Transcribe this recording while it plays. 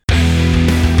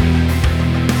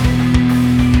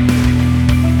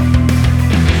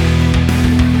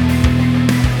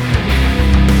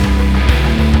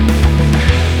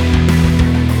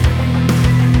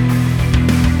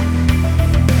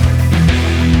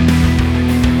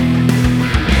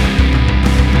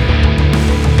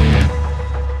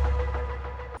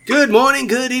Good morning,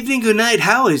 good evening, good night.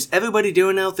 How is everybody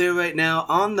doing out there right now?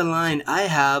 On the line, I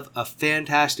have a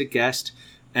fantastic guest,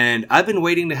 and I've been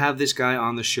waiting to have this guy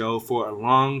on the show for a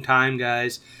long time,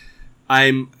 guys.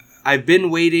 I've been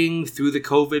waiting through the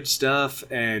COVID stuff,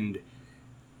 and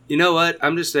you know what?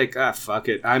 I'm just like, fuck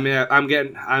it. I'm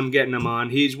getting him on.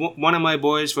 He's one of my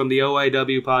boys from the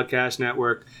OIW Podcast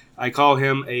Network. I call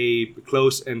him a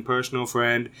close and personal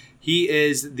friend. He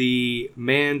is the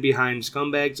man behind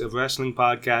Scumbags of Wrestling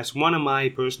podcast, one of my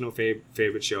personal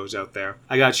favorite shows out there.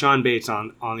 I got Sean Bates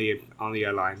on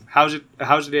the line. How's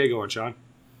the day going, Sean?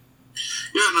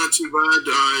 Yeah, not too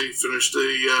bad. I finished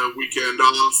a weekend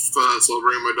off,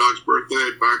 celebrating my dog's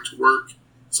birthday, back to work.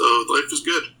 So life is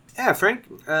good. Yeah,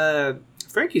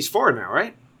 Frankie's 4 now,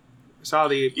 right? Saw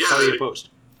the post.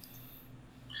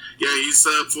 Yeah, he's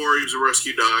 4. He was a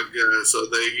rescue dog, so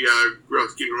they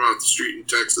rescued him off the street in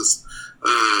Texas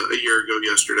a year ago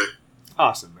yesterday.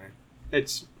 Awesome, man.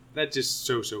 That's just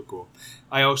so cool.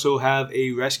 I also have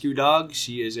a rescue dog.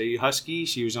 She is a husky.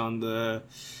 She was on the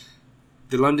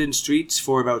London streets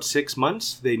for about 6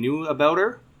 months. They knew about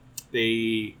her.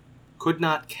 They could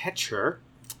not catch her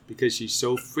because she's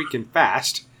so freaking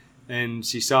fast. And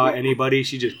she saw anybody,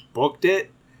 she just booked it.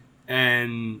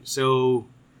 And so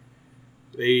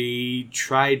they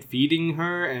tried feeding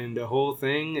her and the whole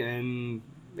thing, and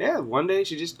yeah, one day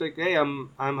she just like, hey, I'm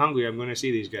hungry, I'm going to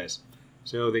see these guys.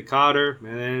 So they caught her,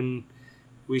 and then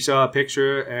we saw a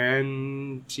picture,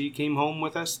 and she came home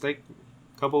with us like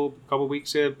a couple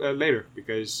weeks later,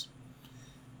 because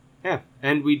yeah,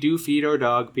 and we do feed our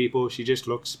dog, people. She just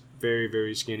looks very,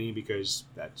 very skinny because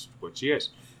that's what she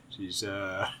is. She's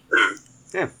yeah,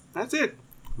 that's it.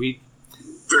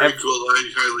 Very cool.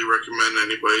 I highly recommend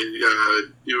anybody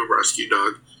do a rescue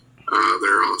dog.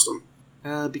 They're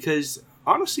awesome. Because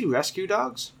honestly, rescue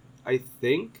dogs, I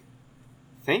think,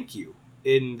 thank you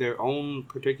in their own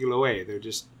particular way. They're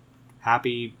just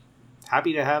happy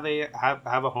to have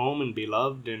a home and be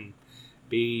loved and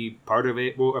be part of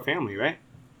a family, right?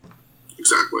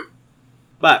 Exactly.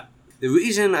 But the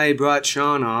reason I brought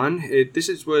Sean on,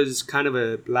 this was kind of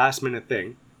a last minute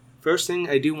thing. First thing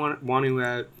I do want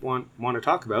to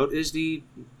talk about is the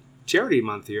charity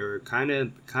month you're kind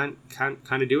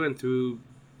of doing through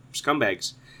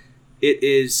Scumbags. It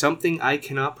is something I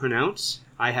cannot pronounce.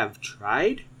 I have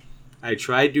tried. I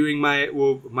tried doing my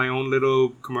own little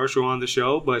commercial on the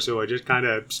show, so I just kind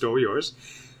of stole yours.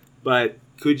 But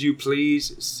could you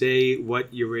please say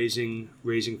what you're raising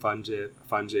funds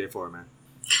there for, man?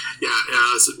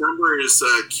 Yeah, September is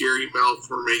Curie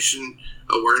Malformation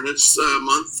Awareness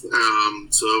Month.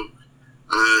 So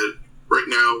right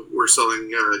now we're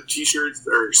selling T-shirts,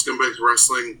 or Scumbags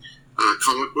Wrestling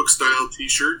comic book style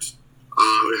T-shirt.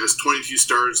 It has 22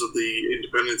 stars of the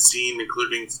independent scene,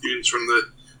 including students from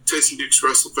the Tyson Dukes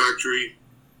Wrestle Factory,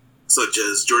 such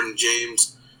as Jordan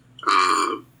James,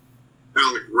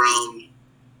 Alec Realm,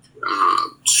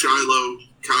 Shiloh,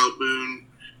 Kyle Boone,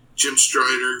 Jim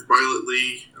Strider, Violet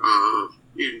Lee,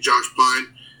 even Josh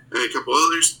Pine, and a couple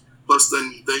others. Plus,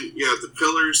 then you have the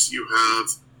Pillars. You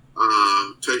have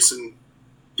Tyson,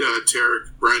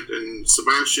 Tarek, Brent, and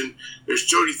Sebastian. There's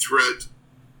Jody Threat,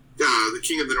 the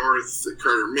King of the North,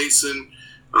 Carter Mason,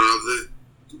 the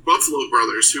Buffalo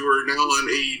Brothers, who are now on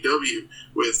AEW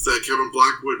with Kevin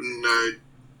Blackwood and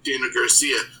Dana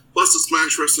Garcia, plus the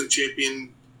Smash Wrestling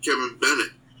champion Kevin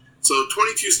Bennett. So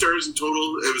 22 stars in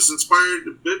total. It was inspired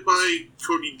a bit by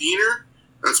Cody Deaner.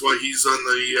 That's why he's on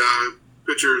the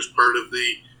picture as part of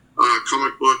the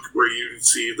comic book, where you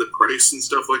see the price and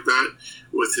stuff like that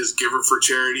with his Giver for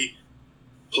Charity.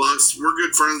 Plus, we're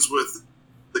good friends with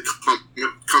the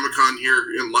Comic-Con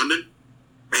here in London.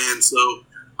 And so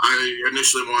I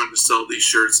initially wanted to sell these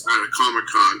shirts at a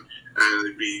Comic-Con, and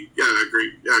it'd be a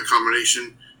great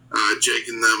combination. Jake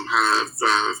and them have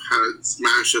had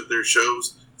Smash at their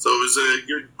shows. So it was a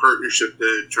good partnership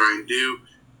to try and do.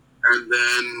 And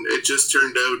then it just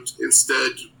turned out,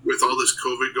 instead, with all this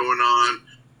COVID going on,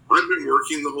 I've been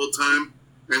working the whole time.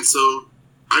 And so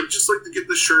I'd just like to get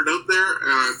this shirt out there.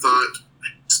 And I thought,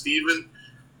 Steven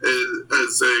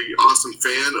is a awesome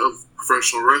fan of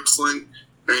professional wrestling,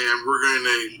 and we're going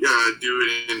to do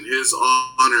it in his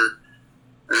honor.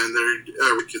 And they're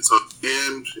advocates on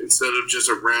hand instead of just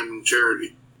a random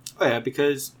charity. Oh yeah,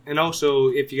 and also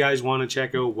if you guys want to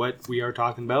check out what we are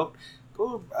talking about,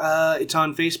 go. It's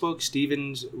on Facebook,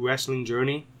 Steven's Wrestling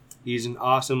Journey. He's an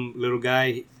awesome little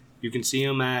guy. You can see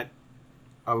him at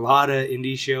a lot of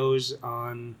indie shows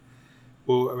around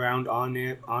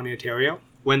Ontario.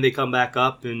 When they come back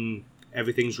up and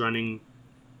everything's running,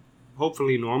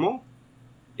 hopefully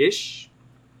normal-ish,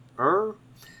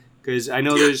 Because I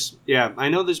know there's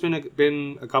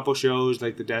been a couple shows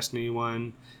like the Destiny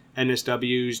one,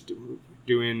 NSW's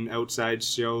doing outside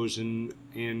shows in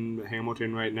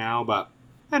Hamilton right now,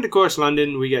 and of course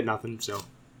London, we get nothing. So,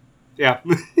 yeah.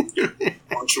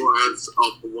 Montreal has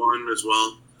Alpha One as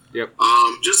well. Yep.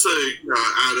 Just a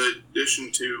added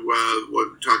addition to what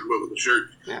we're talking about with the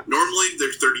shirt. Yeah. Normally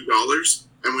they're $30,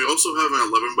 and we also have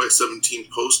an 11x17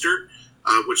 poster,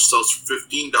 which sells for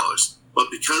 $15. But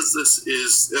because this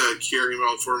is Carry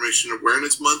Malformation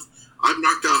Awareness Month, I've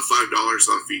knocked out $5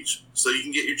 off each. So you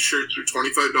can get your shirt for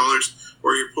 $25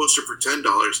 or your poster for $10,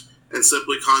 and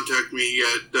simply contact me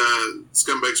at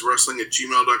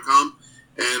scumbagswrestling@gmail.com,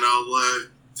 and I'll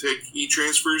take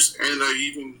e-transfers, and I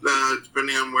even,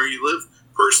 depending on where you live,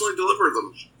 personally deliver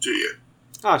them to you.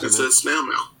 Awesome. It's a snail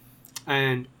mail.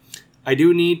 And I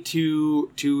do need to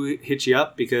hit you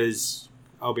up because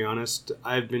I'll be honest,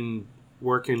 I've been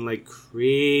working like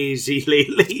crazy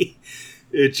lately.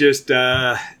 It's just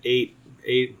 8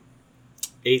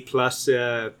 plus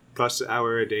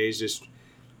hour a days. Just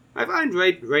I find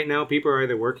right now people are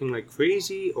either working like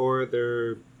crazy or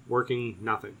they're working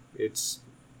nothing. It's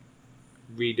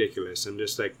ridiculous. I'm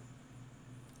just like,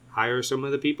 hire some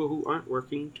of the people who aren't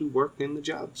working to work in the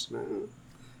jobs.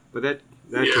 But that's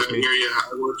just me.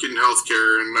 I work in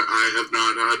healthcare, and I have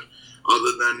not had,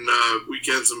 other than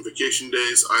weekends and vacation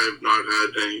days, I have not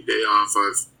had any day off.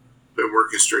 I've been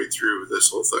working straight through this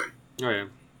whole thing. Oh yeah,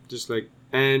 just like,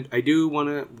 and I do want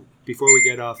to, before we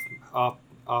get off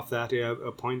that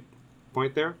a point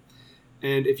there,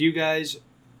 and if you guys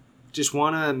just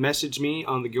want to message me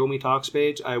on the Gilmy Talks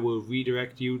page, I will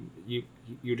redirect you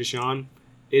to Sean.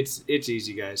 It's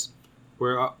easy, guys.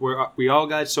 We all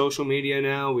got social media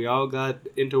now. We all got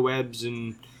interwebs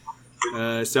and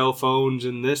cell phones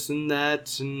and this and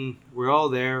that, and we're all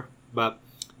there. But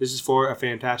this is for a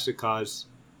fantastic cause,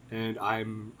 and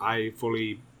I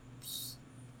fully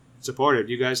support it.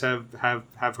 You guys have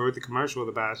heard the commercial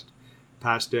the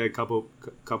past couple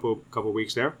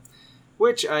weeks there,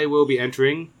 which I will be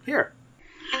entering here.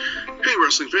 Hey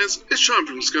wrestling fans, it's Sean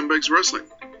from Scumbags Wrestling.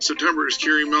 September is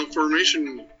Carry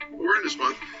Malformation Awareness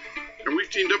Month, and we've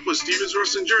teamed up with Steven's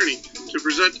Wrestling Journey to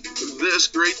present this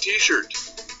great t-shirt.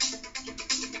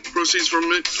 Proceeds from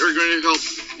it are going to help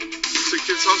Sick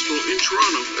Kids Hospital in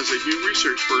Toronto as they do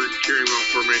research for Carry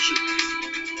Malformation.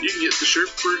 You can get the shirt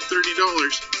for $30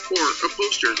 or a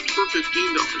poster for $15.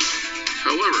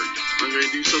 However, I'm going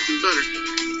to do something better.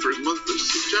 For the month of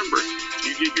September,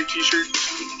 if you get your t-shirt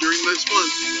during this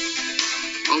month,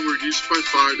 I'll reduce it by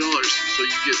 $5. So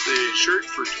you get the shirt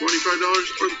for $25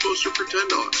 or the poster for $10.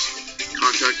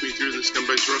 Contact me through the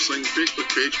Scumbags Wrestling Facebook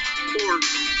page or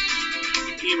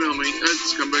email me at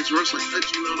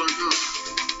scumbagswrestling@gmail.com.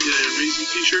 Get an amazing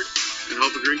t-shirt and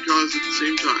help a great cause at the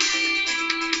same time.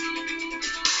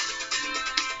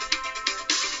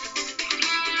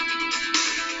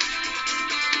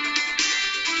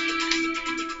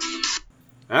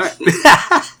 All right.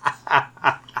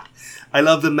 I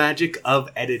love the magic of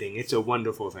editing. It's a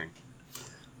wonderful thing.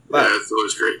 But, yeah, it's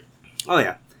always great. Oh,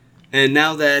 yeah. And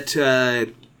now that...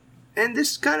 and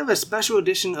this is kind of a special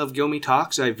edition of Gilmy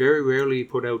Talks. I very rarely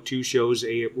put out 2 shows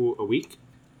a week.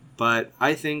 But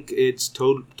I think it's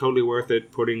totally worth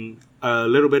it putting a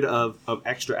little bit of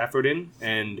extra effort in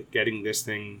and getting this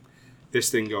thing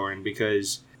going.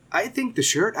 Because I think the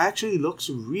shirt actually looks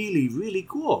really, really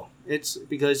cool. It's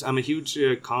because I'm a huge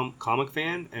comic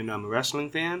fan and I'm a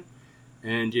wrestling fan,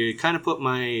 and you kind of put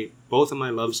both of my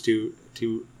loves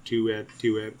together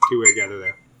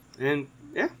there, and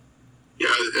yeah.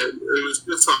 Yeah, it was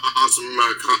just an awesome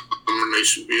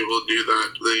combination to be able to do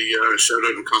that. The shout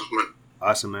out and compliment.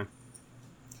 Awesome, man.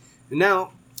 And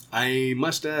now I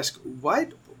must ask, why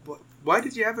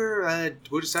did you ever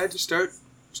decide to start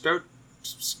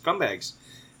Scumbags?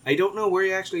 I don't know where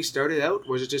you actually started out.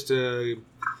 Was it just a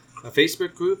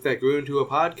Facebook group that grew into a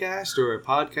podcast, or a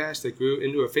podcast that grew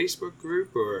into a Facebook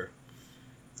group, or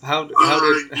how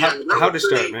to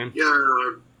start, man? Yeah,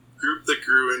 a group that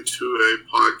grew into a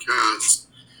podcast.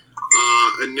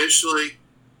 Initially,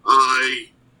 I've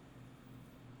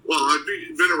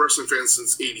been a wrestling fan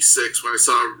since '86 when I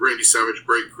saw Randy Savage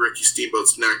break Ricky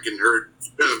Steamboat's neck and heard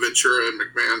Ventura and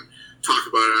McMahon talk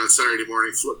about it on Saturday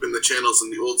morning, flipping the channels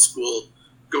in the old school,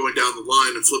 going down the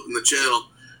line and flipping the channel.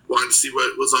 Wanted to see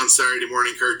what was on Saturday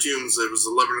morning cartoons. It was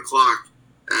 11 o'clock,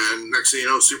 and next thing you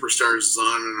know, Superstars is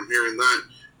on, and I'm hearing that.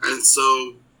 And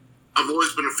so I've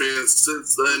always been a fan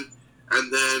since then.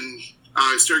 And then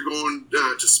I started going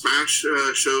to Smash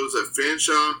shows at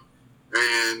Fanshawe,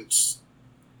 and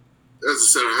as I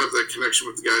said, I have that connection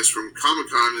with the guys from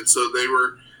Comic-Con, and so they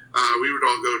were, we would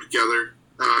all go together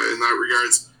in that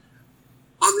regards.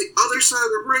 On the other side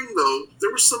of the ring, though,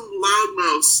 there was some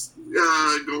loudmouths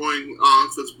going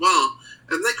off as well,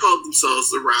 and they called themselves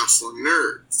the Wrestling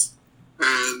Nerds.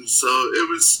 And so it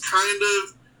was kind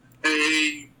of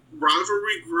a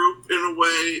rivalry group in a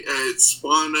way. It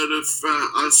spawned out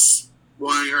of us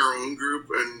wanting our own group,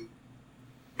 and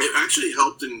it actually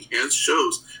helped enhance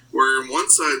shows. Where on one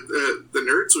side, the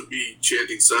nerds would be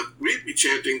chanting stuff, we'd be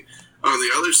chanting on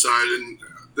the other side, and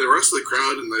the rest of the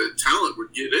crowd and the talent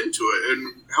would get into it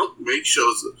and help make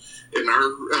shows, in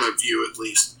our view at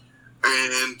least.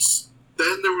 And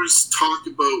then there was talk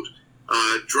about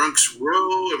Drunks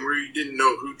Row, and we didn't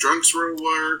know who Drunks Row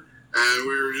were, and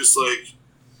we were just like,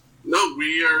 no,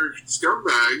 we are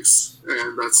scumbags,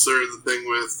 and that's sort of the thing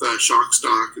with Shock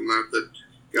Stock and that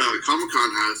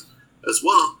Comic-Con has as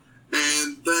well.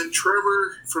 And then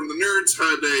Trevor from the Nerds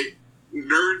had a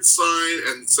nerd sign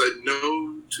and said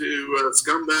no to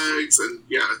scumbags, and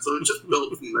yeah, so it just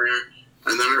built from there.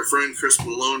 And then our friend Chris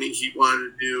Maloney, he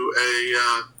wanted to do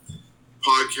a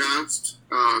podcast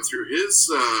through his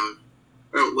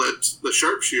outlet, The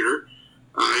Sharpshooter.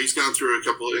 He's gone through a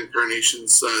couple of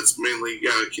incarnations. It's mainly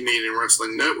Canadian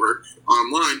Wrestling Network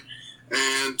online.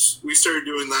 And we started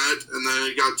doing that, and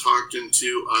then it got talked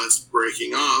into us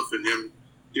breaking off and him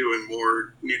doing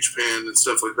more New Japan and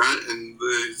stuff like that, and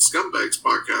the Scumbags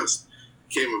podcast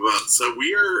came about. So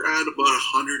we are at about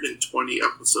 120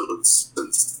 episodes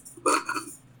since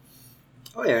then.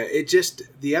 Oh yeah,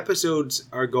 the episodes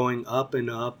are going up and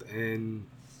up, and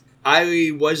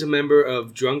I was a member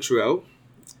of Drunks Row.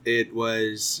 It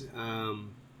was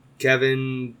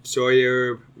Kevin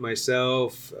Sawyer,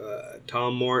 myself,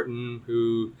 Tom Morton,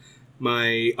 who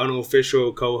my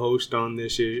unofficial co-host on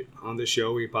this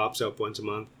show. He pops up once a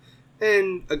month,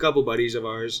 and a couple buddies of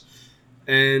ours,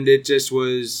 and it just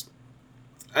was.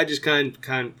 I just kind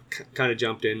of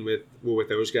jumped in with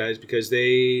those guys because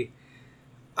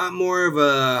I'm more of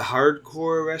a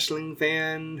hardcore wrestling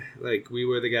fan. Like, we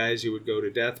were the guys who would go to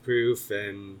Death Proof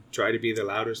and try to be the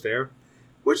loudest there,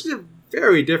 which is a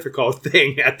very difficult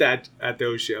thing at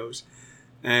those shows.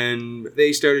 And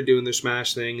they started doing the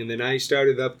Smash thing, and then I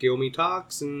started up Gilmy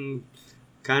Talks and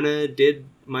kind of did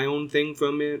my own thing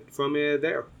from it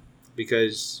there,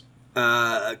 because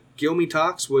Gilmy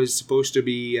Talks was supposed to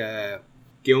be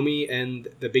Gilmy and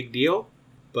the Big Deal,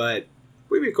 but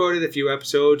we recorded a few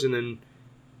episodes, and then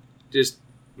just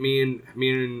me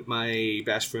and my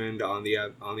best friend on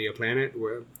the planet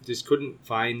just couldn't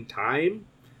find time,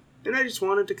 and I just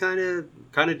wanted to kind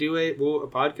of do a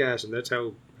podcast, and that's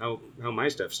how my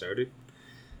stuff started.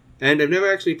 And I've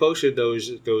never actually posted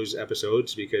those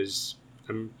episodes because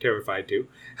I'm terrified to.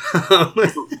 That's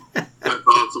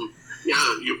awesome.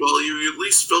 Yeah, you at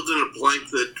least filled in a blank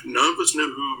that none of us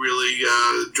knew who really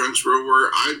Drunks Row were.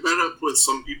 I met up with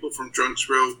some people from Drunks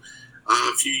Row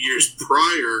a few years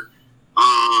prior,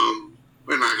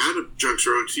 and I had a Drunks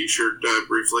Row t-shirt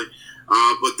briefly,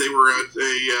 but they were at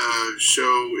a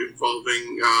show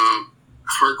involving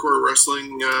Hardcore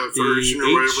Wrestling Federation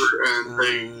or whatever,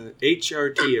 and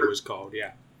HRT it was called,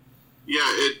 yeah. Yeah,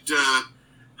 it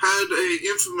had a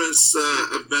infamous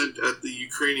event at the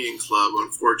Ukrainian club,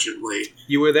 unfortunately.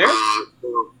 You were there?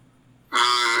 So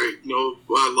I know a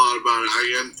lot about it.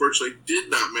 I unfortunately did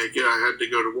not make it. I had to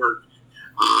go to work.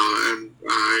 And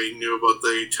I knew about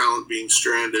the talent being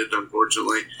stranded,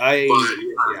 unfortunately.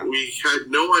 We had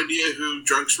no idea who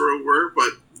Drunks Row were,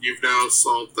 but you've now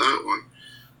solved that one.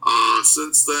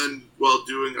 Since then, while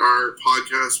doing our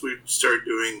podcast, we've started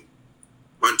doing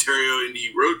Ontario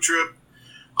Indie Road Trip.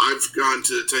 I've gone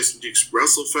to Tyson Duke's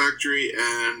Wrestle Factory,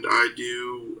 and I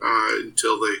do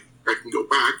until I can go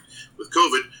back with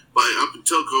COVID. But up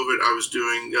until COVID, I was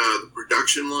doing the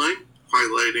production line,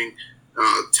 highlighting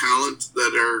talent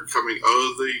that are coming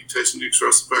out of the Tyson Duke's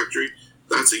Wrestle Factory.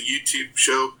 That's a YouTube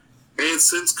show. And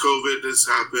since COVID has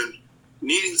happened,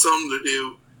 needing something to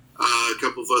do, a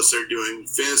couple of us are doing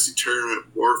Fantasy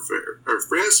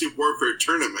Warfare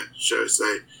Tournament, should I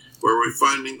say, where we're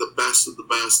finding the best of the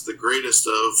best, the greatest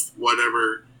of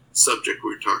whatever subject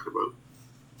we're talking about.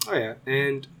 Oh yeah,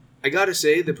 and I gotta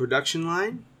say, the production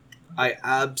line, I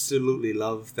absolutely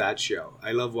love that show.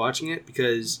 I love watching it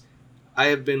because I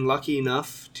have been lucky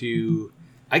enough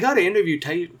I got to interview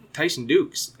Tyson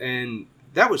Dukes, and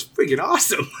that was freaking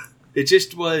awesome. It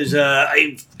just was.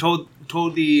 I told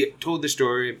the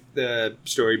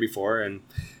story before, and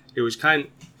it was kind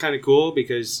of cool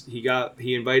because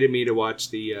he invited me to watch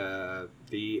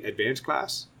the advanced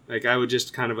class. Like, I would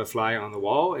just kind of a fly on the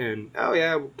wall, and oh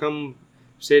yeah, come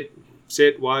sit,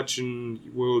 watch, and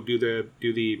we'll do the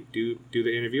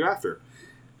interview after.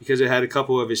 Because I had a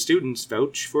couple of his students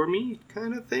vouch for me,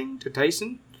 kind of thing, to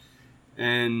Tyson.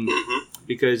 And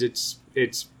because it's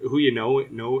who you know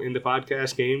in the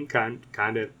podcast game,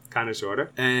 kind of sort of.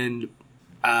 And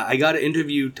I got to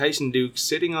interview Tyson Dukes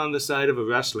sitting on the side of a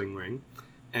wrestling ring,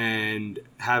 and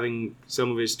having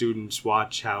some of his students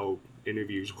watch how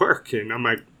interviews work. And I'm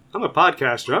like, I'm a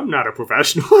podcaster. I'm not a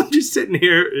professional. I'm just sitting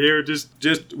here,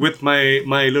 just with my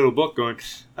little book, going,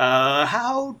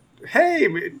 hey,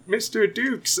 Mr.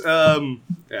 Dukes.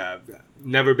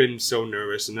 Never been so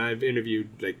nervous, and I've interviewed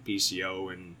like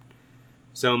PCO and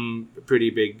some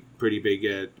pretty big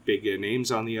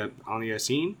names on the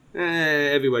scene.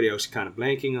 Everybody else is kind of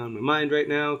blanking on my mind right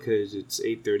now because it's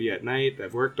 8:30 at night.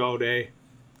 I've worked all day,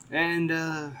 and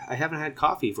I haven't had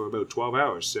coffee for about 12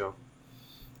 hours. So,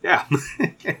 yeah.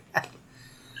 Yeah,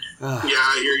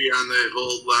 I hear you on the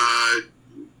whole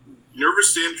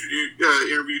nervous to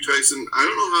interview Tyson. I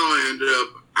don't know how I ended up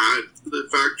at the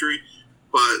factory,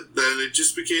 but then it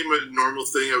just became a normal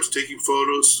thing. I was taking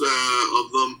photos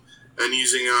of them and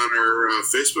using on our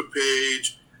Facebook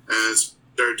page, and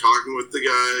started talking with the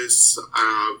guys.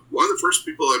 One of the first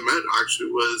people I met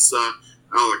actually was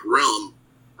Alec Realm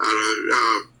at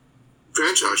a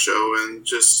franchise show, and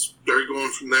just started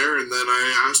going from there. And then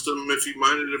I asked him if he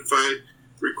minded if I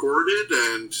recorded,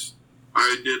 and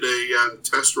I did a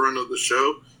test run of the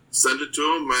show, sent it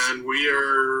to him, and we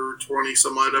are 20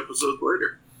 some odd episodes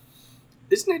later.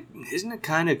 Isn't it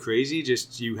kind of crazy?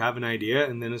 Just you have an idea,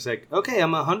 and then it's like, okay,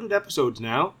 I'm 100 episodes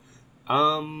now.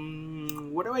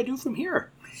 What do I do from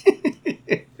here?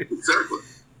 Exactly.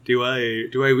 Do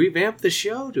I revamp the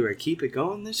show? Do I keep it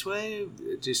going this way?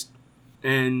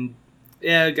 And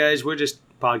yeah, guys, we're just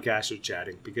podcasters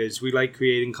chatting because we like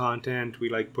creating content. We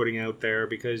like putting out there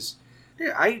because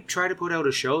I try to put out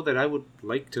a show that I would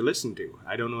like to listen to.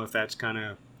 I don't know if that's kind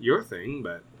of your thing,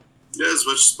 but. Yeah, as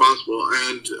much as possible.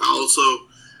 And also,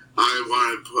 I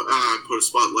want to put a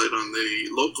spotlight on the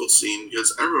local scene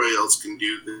because everybody else can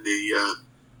do the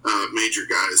major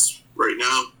guys. Right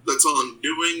now, that's all I'm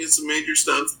doing is the major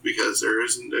stuff because there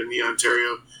isn't any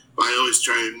Ontario. But I always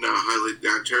try and highlight the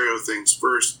Ontario things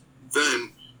first,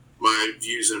 then my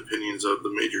views and opinions of the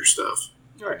major stuff.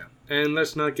 Oh, yeah. And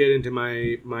let's not get into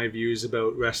my views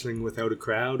about wrestling without a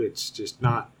crowd. It's just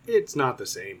not the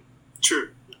same. True.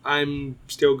 I'm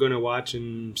still going to watch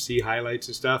and see highlights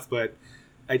and stuff, but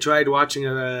I tried watching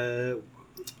not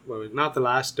the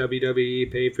last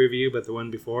WWE pay-per-view, but the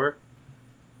one before.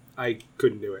 I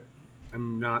couldn't do it.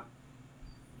 I'm not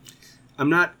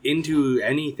into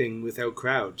anything without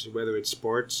crowds, whether it's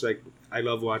sports. Like, I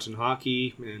love watching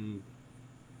hockey, and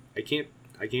I can't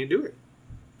do it.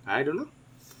 I don't know.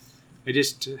 I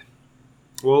just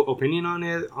opinion on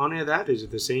that, is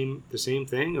it the same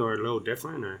thing or a little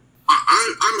different, or?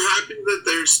 I'm happy that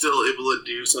they're still able to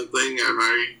do something, and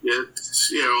I get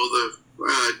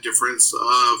the difference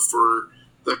for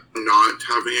them not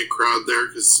having a crowd there,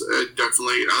 because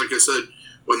definitely, like I said,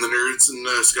 when the nerds and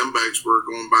scumbags were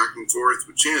going back and forth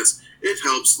with Chance, it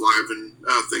helps liven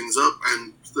things up,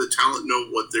 and the talent know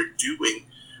what they're doing,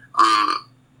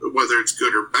 whether it's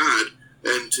good or bad,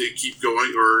 and to keep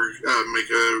going or make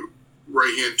a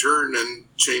right-hand turn and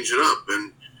change it up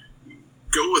and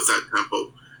go with that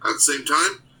tempo. At the same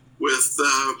time, with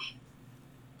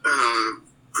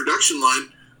production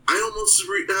line, I almost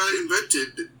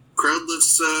invented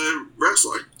crowdless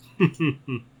wrestling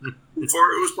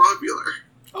before it was popular.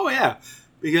 Oh yeah,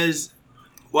 because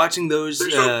watching those,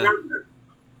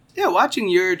 watching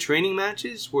your training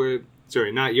matches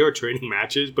not your training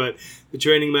matches, but the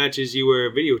training matches you were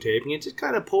videotaping, it just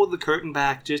kind of pulled the curtain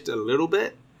back just a little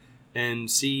bit and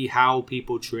see how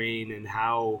people train and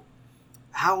how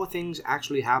things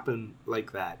actually happen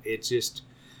like that. It's just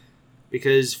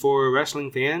because for wrestling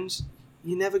fans,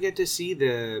 you never get to see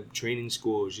the training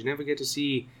schools. You never get to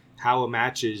see how a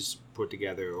match is put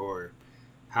together or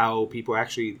how people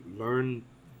actually learn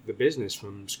the business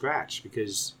from scratch.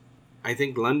 Because I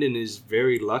think London is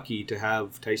very lucky to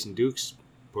have Tyson Dukes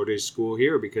put his school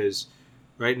here, because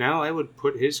right now I would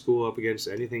put his school up against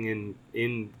anything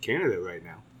in Canada right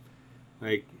now.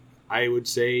 Like, I would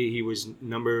say he was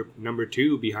number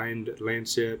 2 behind the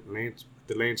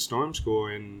Lance Storm School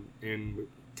in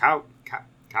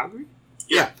Calgary?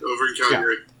 Yeah, over in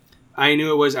Calgary. Yeah. I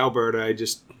knew it was Alberta.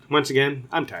 Once again,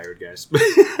 I'm tired, guys.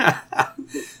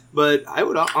 But I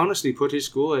would honestly put his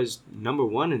school as number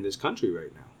 1 in this country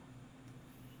right now.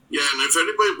 Yeah, and if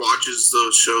anybody watches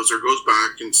those shows or goes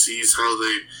back and sees how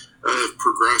they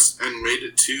progressed and made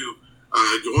it to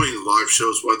going to live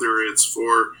shows, whether it's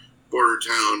for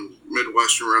Bordertown,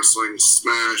 Midwestern Wrestling,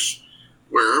 Smash,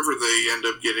 wherever they end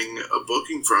up getting a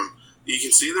booking from, you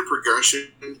can see the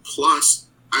progression. Plus,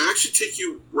 I actually take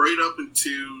you right up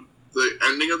into the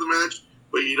ending of the match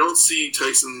but you don't see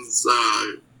Tyson's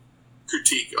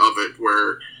critique of it,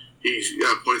 where he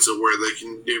points out where they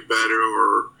can do better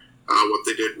or what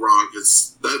they did wrong.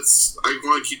 Because I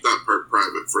want to keep that part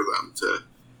private for them to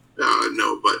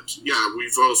know. But yeah,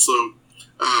 we've also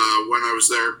when I was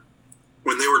there,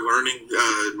 when they were learning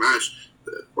match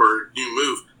or new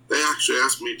move, they actually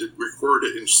asked me to record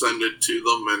it and send it to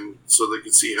them, and so they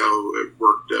could see how it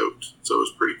worked out. So it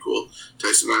was pretty cool.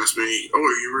 Tyson asked me, "Oh,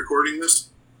 are you recording this?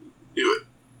 Do it."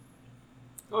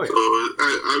 Oh yeah. So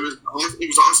it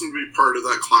was awesome to be part of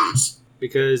that class.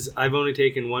 Because I've only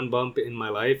taken one bump in my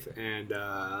life, and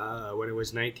when I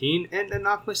was 19, and I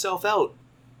knocked myself out.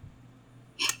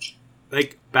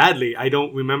 Like, badly. I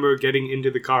don't remember getting into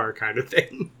the car kind of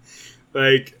thing.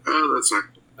 Like... Oh, that's not...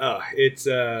 it's,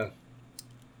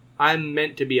 I'm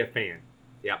meant to be a fan.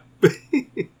 Yeah. Yeah,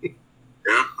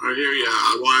 I hear ya.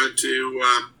 I wanted to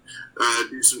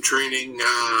do some training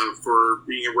for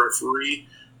being a referee,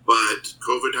 but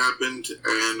COVID happened,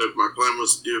 and my plan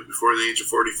was to do it before the age of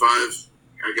 45.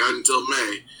 I got until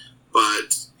May,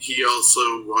 but he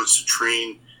also wants to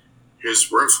train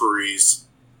his referees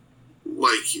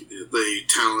like the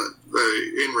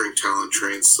in-ring talent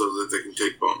trains, so that they can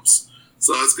take bumps.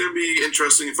 So it's going to be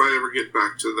interesting if I ever get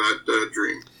back to that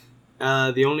dream.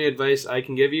 The only advice I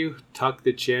can give you, tuck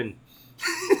the chin.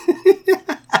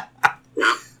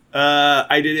 Yeah.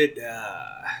 I did it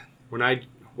when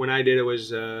I did it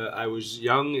was I was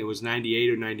young. It was 98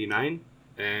 or 99,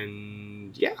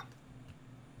 and yeah,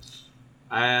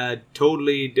 I had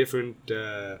totally different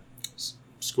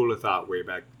school of thought way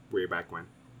back when.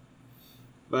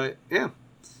 But yeah,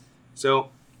 so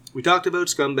we talked about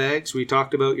Scumbags. We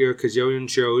talked about your gazillion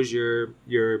shows you're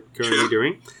currently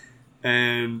doing,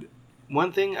 and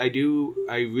one thing I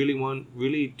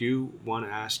really do want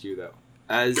to ask you though,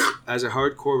 as a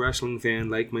hardcore wrestling fan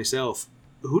like myself,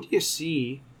 who do you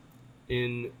see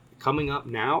in coming up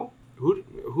now? Who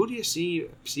do you see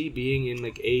being in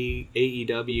like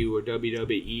AEW or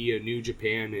WWE or New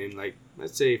Japan in like,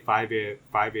 let's say 5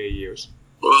 years?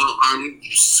 Well, I'm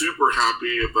super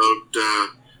happy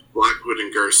about Blackwood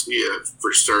and Garcia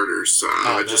for starters.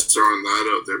 Just throwing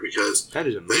that out there because that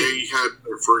is amazing. They had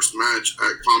their first match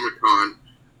at Comic-Con,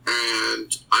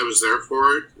 and I was there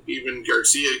for it. Even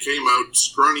Garcia came out,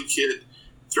 scrawny kid,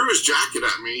 threw his jacket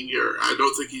at me. I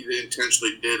don't think he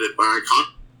intentionally did it, but I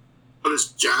caught his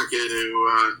jacket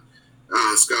to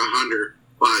Scott Hunter.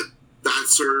 But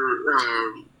that's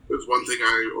is one thing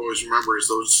I always remember is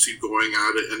those two going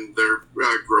at it and their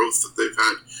growth that they've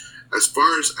had. As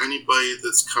far as anybody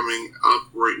that's coming up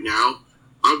right now,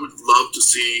 I would love to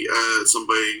see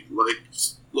somebody like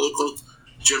local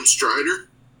Jim Strider.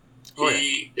 Oh, yeah.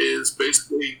 He is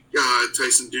basically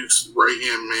Tyson Duke's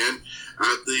right-hand man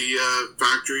at the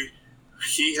factory.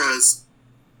 He has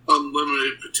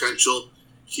unlimited potential.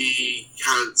 He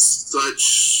has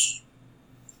such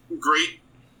great,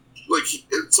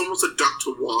 it's almost a duck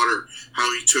to water how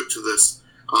he took to this.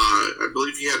 I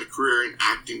believe he had a career in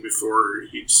acting before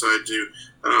he decided to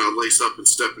lace up and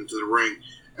step into the ring.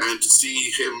 And to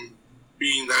see him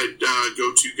being that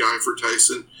go-to guy for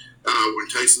Tyson when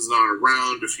Tyson's not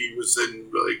around, if he was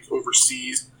in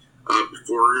overseas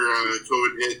before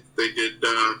COVID hit, they did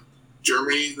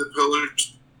Germany, the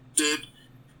Pillars did,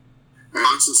 and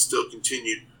Hansen still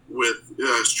continued with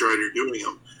Strider doing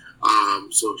them.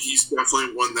 So he's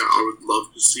definitely one that I would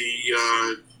love to see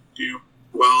do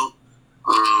well.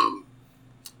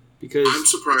 Because I'm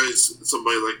surprised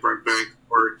somebody like Brent Banks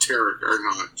or Tarek are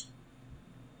not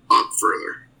up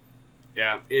further.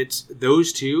 Yeah, it's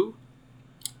those two.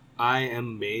 I am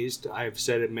amazed. I've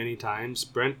said it many times.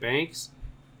 Brent Banks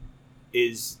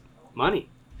is money.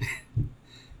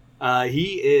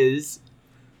 He is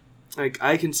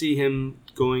I can see him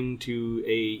going to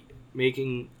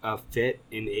making a fit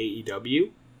in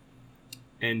AEW.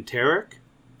 And Tarek,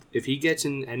 if he gets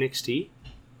in NXT,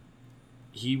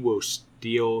 he will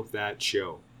steal that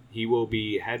show. He will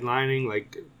be headlining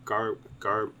like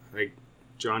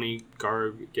Johnny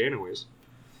Gargano is.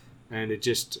 And it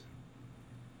just...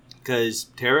 Because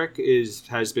Tarek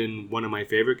has been one of my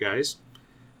favorite guys.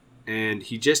 And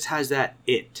he just has that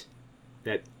it.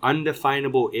 That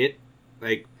undefinable it.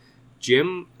 Like,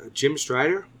 Jim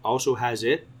Strider also has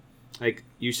it. Like,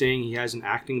 you saying he has an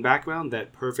acting background,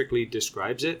 that perfectly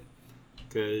describes it.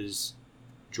 Because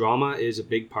drama is a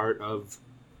big part of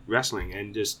wrestling.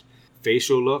 And just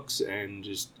facial looks and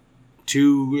just...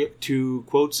 To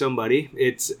quote somebody,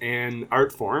 it's an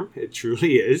art form. It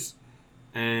truly is.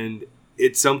 And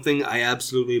it's something I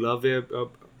absolutely love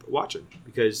watching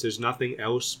because there's nothing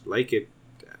else like it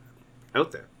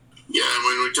out there. Yeah, and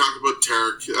when we talk about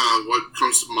Tarek, what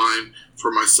comes to mind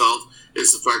for myself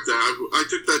is the fact that I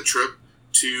took that trip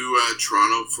to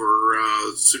Toronto for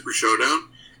Super Showdown,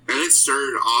 and it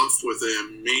started off with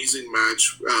an amazing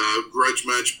match, grudge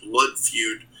match, blood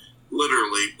feud,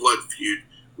 literally blood feud,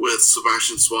 with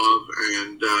Sebastian Suave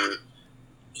and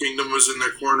Kingdom was in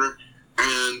their corner,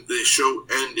 and the show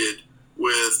ended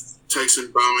with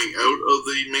Tyson bowing out of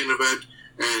the main event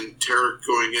and Tarek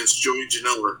going against Joey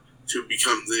Janela to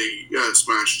become the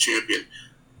Smash champion.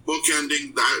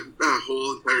 Bookending that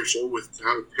whole entire show with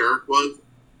how Tarek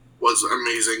was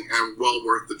amazing and well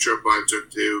worth the trip I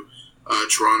took to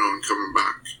Toronto and coming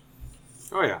back.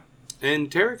 Oh yeah, and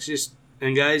Tarek's just,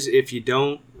 and guys, if you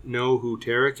don't know who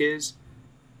Tarek is,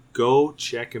 go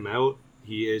check him out.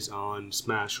 He is on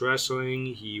Smash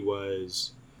Wrestling. He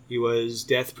was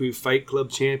Death Proof Fight Club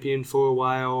champion for a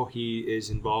while. He is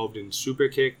involved in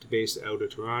Superkicked, based out of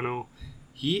Toronto.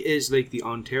 He is like the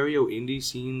Ontario indie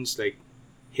scene's like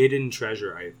hidden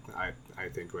treasure. I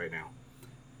think right now.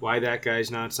 Why that guy's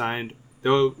not signed?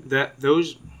 Though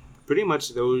those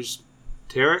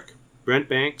Tarek, Brent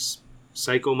Banks,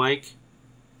 Psycho Mike,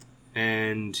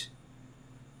 and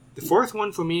the fourth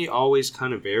one for me always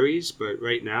kind of varies. But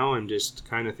right now I'm just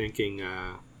kind of thinking,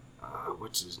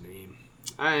 what's his name?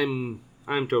 I'm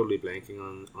totally blanking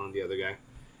on the other guy.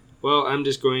 Well, I'm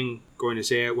just going to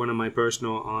say it. One of my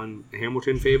personal on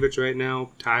Hamilton favorites right now,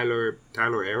 Tyler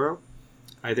Arrow.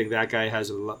 I think that guy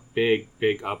has a big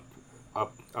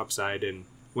upside, and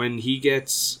when he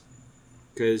gets,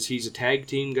 because he's a tag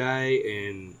team guy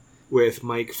and with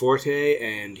Mike Forte,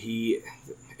 and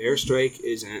Airstrike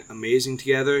is amazing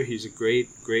together. He's a great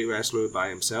wrestler by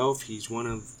himself. He's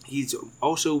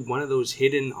also one of those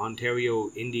hidden Ontario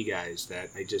indie guys that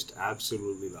I just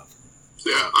absolutely love.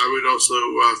 Yeah, I would also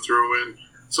throw in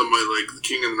somebody like the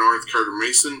King of the North, Carter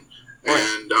Mason,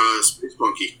 and Space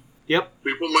Monkey. Yep.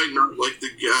 People might not like the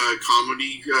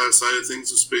comedy side of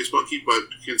things of Space Monkey, but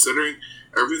considering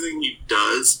everything he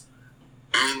does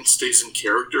and stays in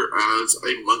character as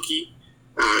a monkey,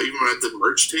 even at the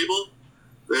merch table,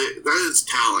 that is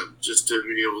talent just to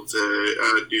be able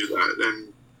to do that.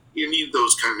 And you need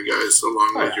those kind of guys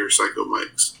along with your Psycho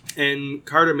Mikes. And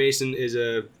Carter Mason is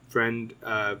a friend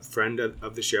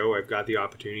of the show. I've got the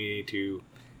opportunity to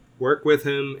work with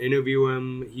him, interview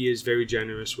him. He is very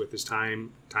generous with his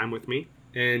time with me.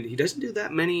 And he doesn't do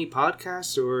that many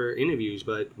podcasts or interviews,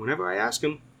 but whenever I ask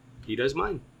him, he does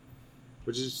mine,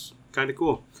 which is kind of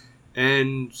cool.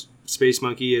 And Space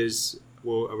Monkey is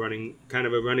a running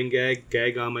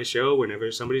gag on my show.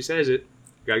 Whenever somebody says it,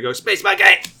 you gotta go Space Monkey,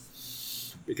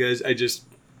 because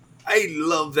I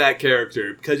love that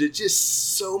character because it's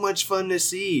just so much fun to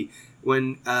see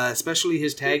when, especially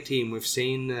his tag team with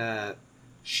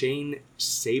Shane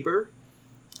Saber,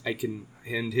 and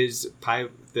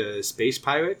the Space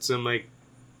Pirates. I'm like,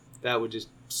 that would just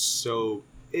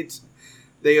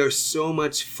they are so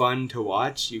much fun to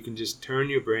watch. You can just turn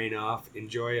your brain off,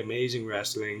 enjoy amazing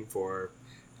wrestling for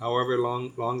however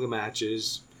long the match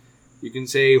is. You can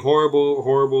say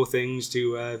horrible things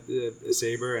to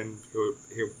Saber, and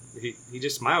he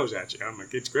just smiles at you. I'm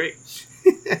like, it's great.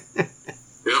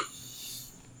 Yep.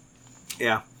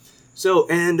 Yeah. So,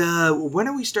 and when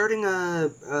are we starting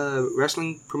a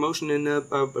wrestling promotion in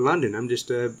London? I'm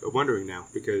just wondering now,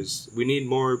 because we need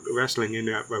more wrestling in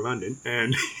London.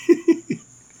 And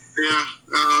yeah,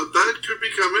 that could be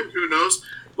coming. Who knows?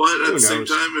 But at the same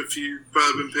time, if you've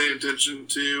been paying attention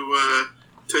to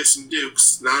Tyson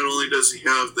Dukes, not only does he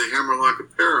have the Hammerlock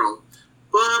apparel,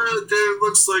 but there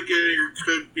looks like there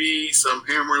could be some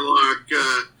Hammerlock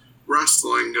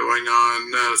wrestling going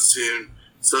on soon.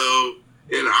 So,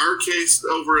 in our case,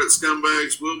 over at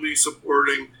Scumbags, we'll be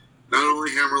supporting not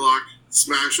only Hammerlock,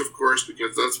 Smash, of course,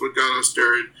 because that's what got us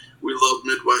started. We love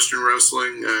Midwestern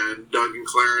wrestling, and Doug and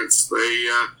Clarence, they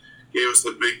gave us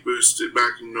the big boost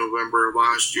back in November of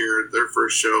last year at their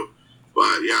first show.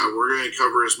 But yeah, we're going to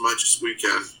cover as much as we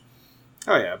can.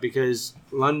 Oh yeah, because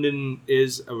London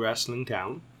is a wrestling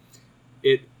town.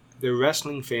 The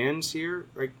wrestling fans here,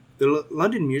 like the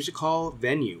London Music Hall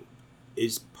venue,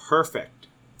 is perfect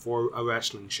for a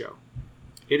wrestling show.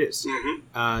 It is.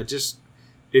 Mm-hmm.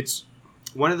 It's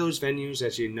one of those venues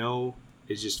that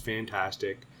is just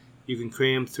fantastic. You can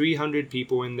cram 300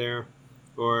 people in there,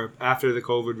 or after the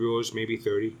COVID rules, maybe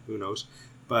 30. Who knows?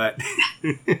 But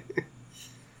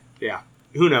yeah,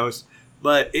 who knows?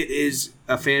 But it is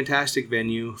a fantastic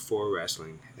venue for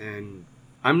wrestling, and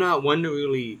I'm not one to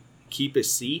really keep a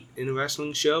seat in a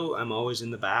wrestling show. I'm always in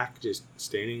the back, just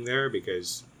standing there,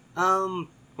 because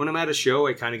when I'm at a show,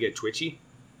 I kind of get twitchy.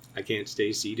 I can't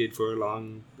stay seated for a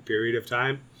long period of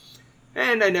time.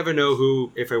 And I never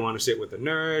know if I want to sit with the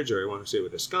nerds, or I want to sit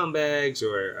with the scumbags,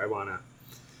 or I want to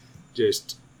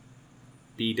just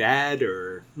be dad,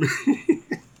 or...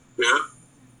 Yeah.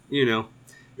 You know.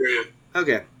 Yeah.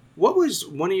 Okay. What was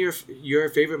one of your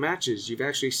favorite matches you've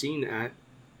actually seen at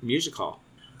Music Hall?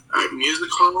 At Music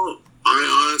Hall,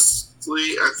 I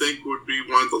think would be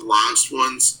one of the last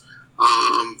ones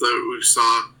that we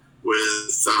saw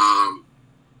with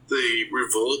the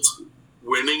Revolt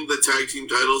winning the tag team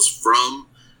titles from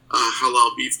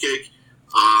Halal Beefcake.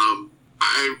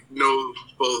 I know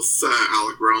both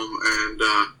Alec Rome and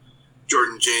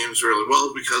Jordan James really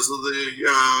well because of the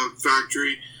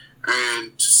factory,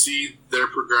 and to see their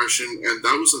progression, and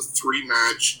that was a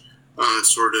 3-match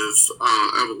sort of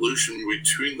evolution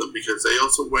between them, because they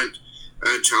also went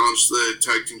and challenged the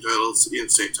tag team titles in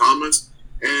St. Thomas,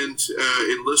 and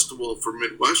enlistable for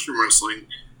Midwestern Wrestling,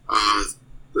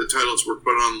 the titles were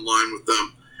put on the line with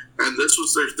them, and this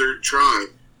was their third try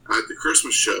at the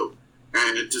Christmas show,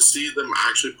 and to see them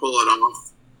actually pull it off.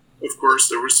 Of course,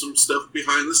 there was some stuff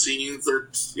behind the scenes that,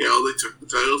 they took the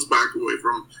titles back away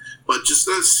from. But just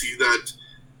to see that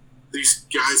these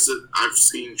guys that I've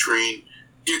seen train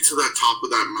get to the top of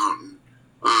that mountain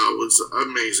was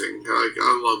amazing. I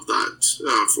love that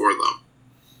for them.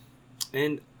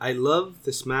 And I love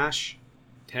the Smash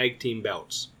tag team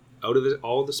belts. Out of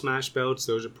all the Smash belts,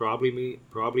 those are probably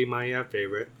my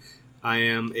favorite. I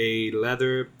am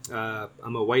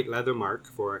I'm a white leather mark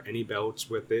for any belts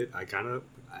with it. I kind of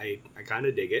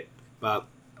dig it, but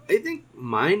I think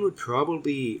mine would probably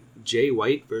be Jay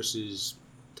White versus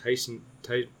Tyson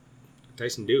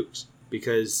Dukes,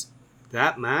 because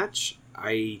that match,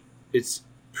 it's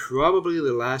probably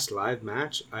the last live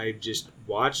match I just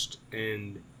watched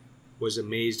and was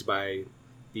amazed by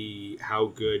how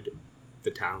good the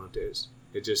talent is.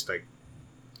 It's just like,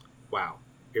 wow.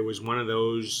 It was one of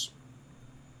those.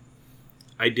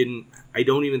 I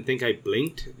don't even think I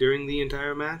blinked during the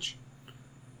entire match.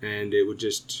 And it would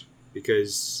just,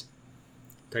 because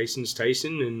Tyson's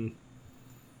Tyson, and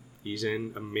he's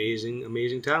an amazing,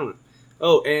 amazing talent.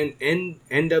 Oh, and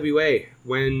NWA,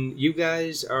 when you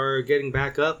guys are getting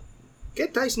back up,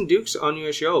 get Tyson Dukes on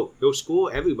your show. He'll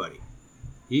school everybody.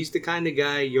 He's the kind of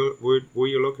guy you're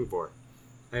looking for.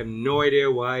 I have no idea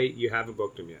why you haven't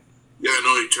booked him yet. Yeah,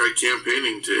 no, he tried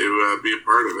campaigning to be a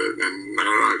part of it, and I'm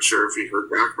not sure if he heard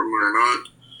back from it or not.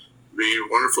 It'd be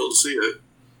wonderful to see it.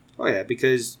 Oh yeah,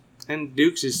 and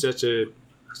Dukes is such a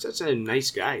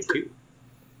nice guy too.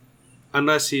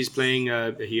 Unless he's playing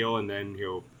a heel, and then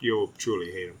you'll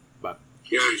truly hate him. But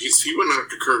yeah, he went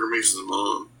after Carter Mason's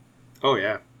mom. Oh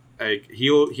yeah, like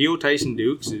heel Tyson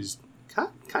Dukes is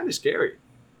kind of scary.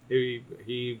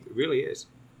 He really is.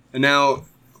 And now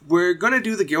we're gonna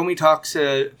do the Gilmy Talks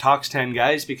 10,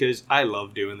 guys, because I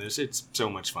love doing this. It's so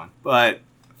much fun. But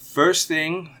first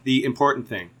thing, the important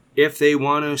thing. If they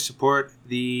want to support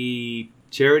the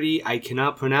charity I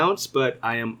cannot pronounce, but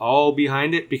I am all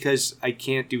behind it because I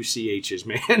can't do CHs,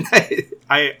 man.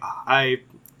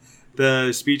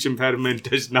 The speech impediment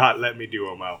does not let me do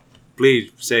them well.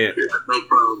 Please say it. Yeah, no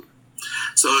problem.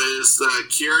 So it is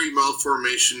Chiari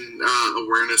Malformation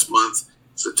Awareness Month.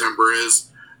 September is.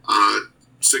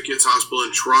 Sick Kids Hospital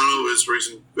in Toronto is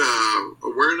raising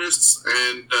awareness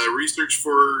and research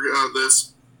for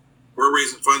this. We're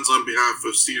raising funds on behalf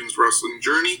of Steven's Wrestling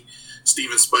Journey.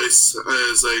 Steven Spice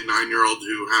is a 9-year-old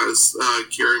who has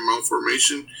Chiari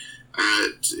Malformation.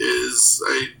 It is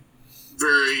a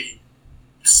very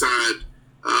sad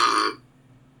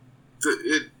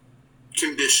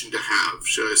condition to have,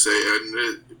 should I say, and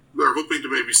they're hoping to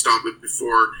maybe stop it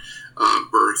before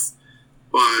birth.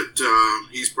 But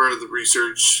he's part of the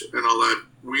research and all that.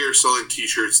 We are selling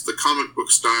t-shirts, the comic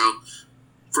book style,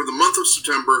 for the month of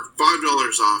September,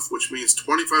 $5 off, which means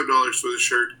 $25 for the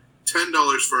shirt,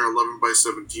 $10 for an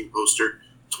 11x17 poster,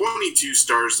 22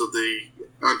 stars of the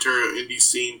Ontario indie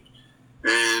scene,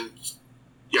 and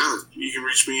yeah, you can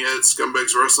reach me at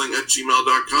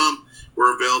scumbagswrestling@gmail.com.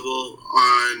 We're available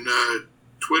on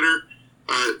Twitter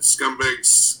at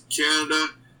Scumbags Canada,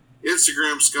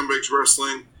 Instagram Scumbags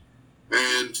Wrestling,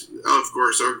 and of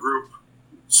course our group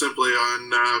simply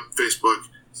on Facebook,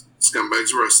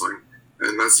 Scumbags Wrestling,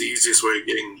 and that's the easiest way of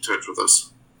getting in touch with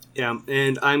us. Yeah,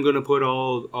 and I'm gonna put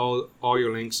all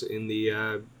your links in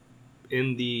the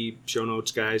show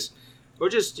notes, guys. Or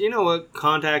just,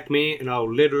 contact me, and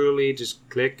I'll literally just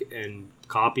click and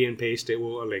copy and paste it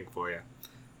with a link for you.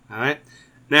 All right.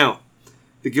 Now,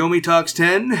 the Gilmy Talks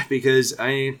 10, because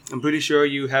I'm pretty sure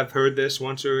you have heard this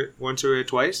once or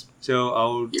twice.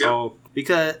 So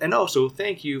and also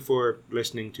thank you for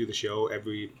listening to the show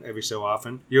every so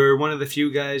often. You're one of the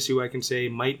few guys who I can say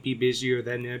might be busier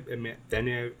than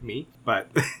me, but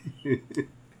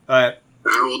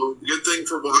well, good thing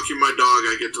for walking my dog,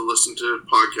 I get to listen to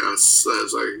podcasts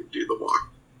as I do the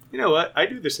walk. You know what? I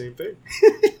do the same thing.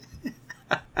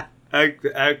 I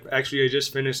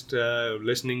just finished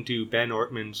listening to Ben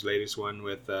Ortman's latest one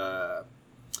with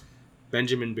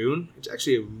Benjamin Boone. It's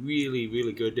actually a really,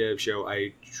 really good show.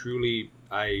 I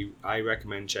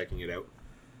recommend checking it out.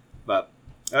 But,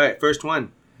 all right, first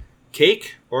one.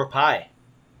 Cake or pie?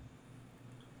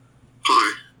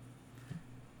 Pie.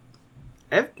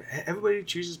 Everybody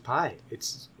chooses pie.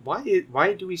 It's why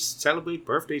do we celebrate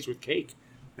birthdays with cake?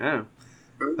 I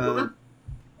don't know.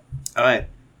 All right.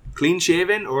 Clean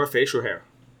shaven or facial hair?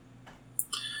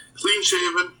 Clean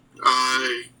shaven.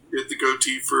 I did the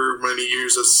goatee for many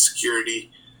years as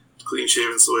security. Clean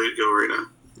shaven's the way to go right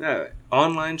now. All right.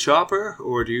 Online shopper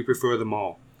or do you prefer the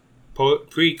mall?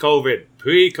 Pre-COVID.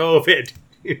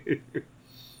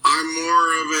 I'm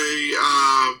more of a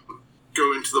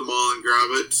go into the mall and grab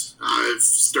it. I've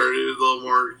started a little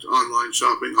more online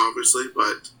shopping, obviously,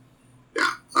 but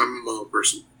yeah, I'm a mall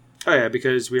person. Oh yeah,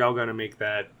 because we all gotta make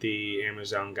that the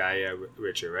Amazon guy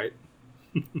richer, right?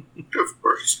 Of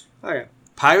course. Oh yeah.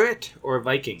 Pirate or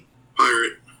Viking?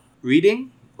 Pirate.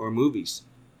 Reading or movies?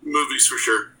 Movies for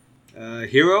sure.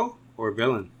 Hero or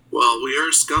villain? Well, we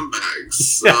are scumbags,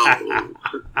 so...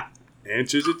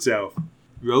 Answers itself.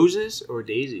 Roses or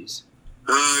daisies?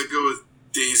 Go with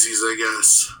daisies, I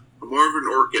guess. I'm more of an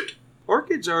orchid.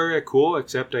 Orchids are cool,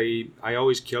 except I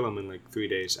always kill them in like 3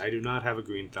 days. I do not have a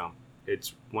green thumb.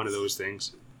 It's one of those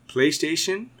things.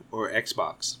 PlayStation or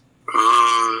Xbox?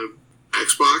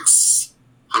 Xbox.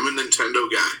 I'm a Nintendo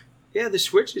guy. Yeah, the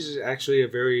Switch is actually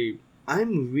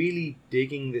I'm really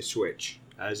digging the Switch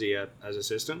as a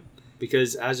system,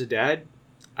 because as a dad,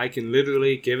 I can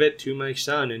literally give it to my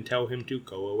son and tell him to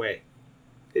go away.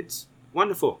 It's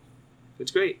wonderful.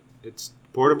 It's great. It's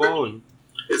portable and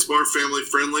it's more family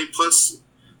friendly. Plus,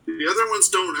 the other ones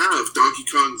don't have Donkey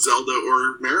Kong, Zelda,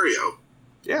 or Mario.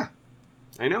 Yeah,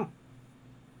 I know.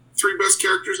 3 best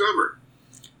characters ever.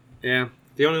 Yeah,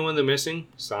 the only one they're missing,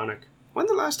 Sonic. When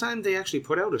the last time they actually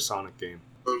put out a Sonic game?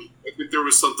 I think there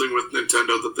was something with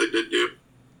Nintendo that they did do.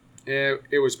 Yeah,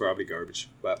 it was probably garbage,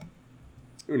 but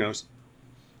who knows?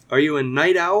 Are you a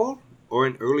night owl or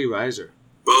an early riser?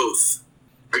 Both.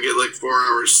 I get like 4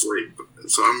 hours sleep,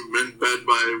 so I'm in bed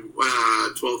by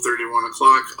 12:30, 1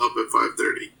 o'clock, up at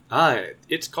 5:30.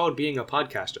 It's called being a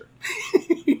podcaster.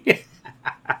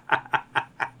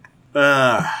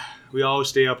 We all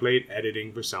stay up late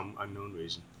editing for some unknown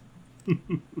reason.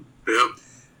 Yep.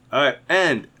 All right,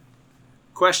 and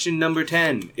question number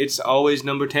 10. It's always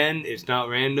number 10. It's not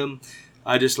random.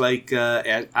 I just like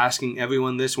asking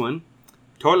everyone this one.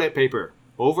 Toilet paper,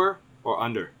 over or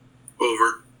under?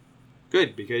 Over.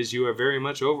 Good, because you are very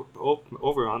much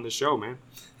over on the show, man.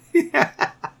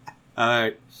 All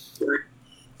right.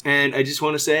 And I just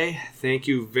want to say thank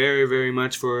you very, very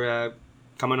much for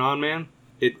coming on, man.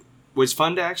 It was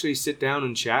fun to actually sit down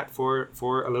and chat for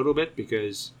a little bit,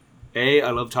 because I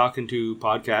love talking to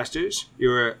podcasters.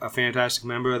 You're a fantastic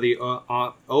member of the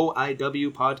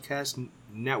OIW Podcast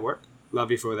Network.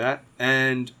 Love you for that.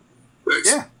 And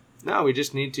thanks. Yeah, no, we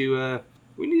just need to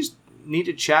need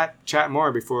to chat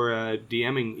more before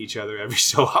DMing each other every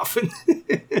so often.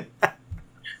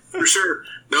 For sure.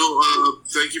 No,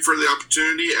 thank you for the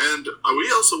opportunity, and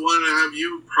we also want to have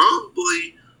you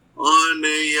probably on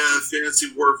a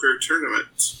Fantasy Warfare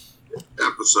Tournament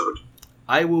episode.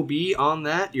 I will be on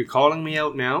that. You're calling me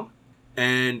out now,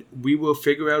 and we will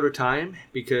figure out a time,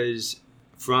 because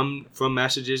from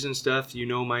messages and stuff, you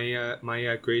know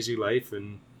my crazy life,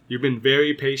 and you've been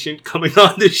very patient coming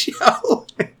on the show.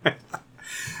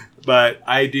 But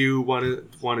I do want to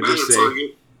just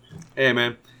say, hey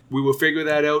man, we will figure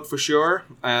that out for sure.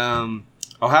 I'll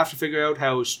have to figure out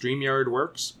how StreamYard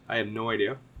works. I have no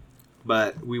idea,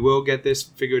 but we will get this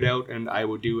figured out, and I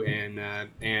will do an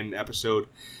episode.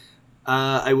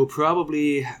 I will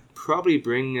probably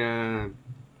bring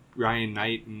Ryan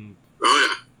Knight and. Oh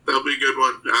yeah, that'll be a good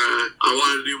one. I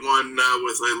want to do one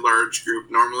with a large group.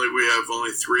 Normally we have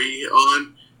only 3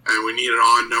 on. And we need an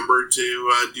odd number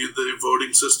to do the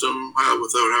voting system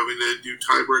without having to do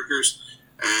tiebreakers.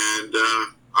 And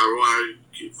I want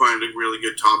to find a really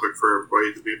good topic for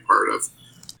everybody to be a part of.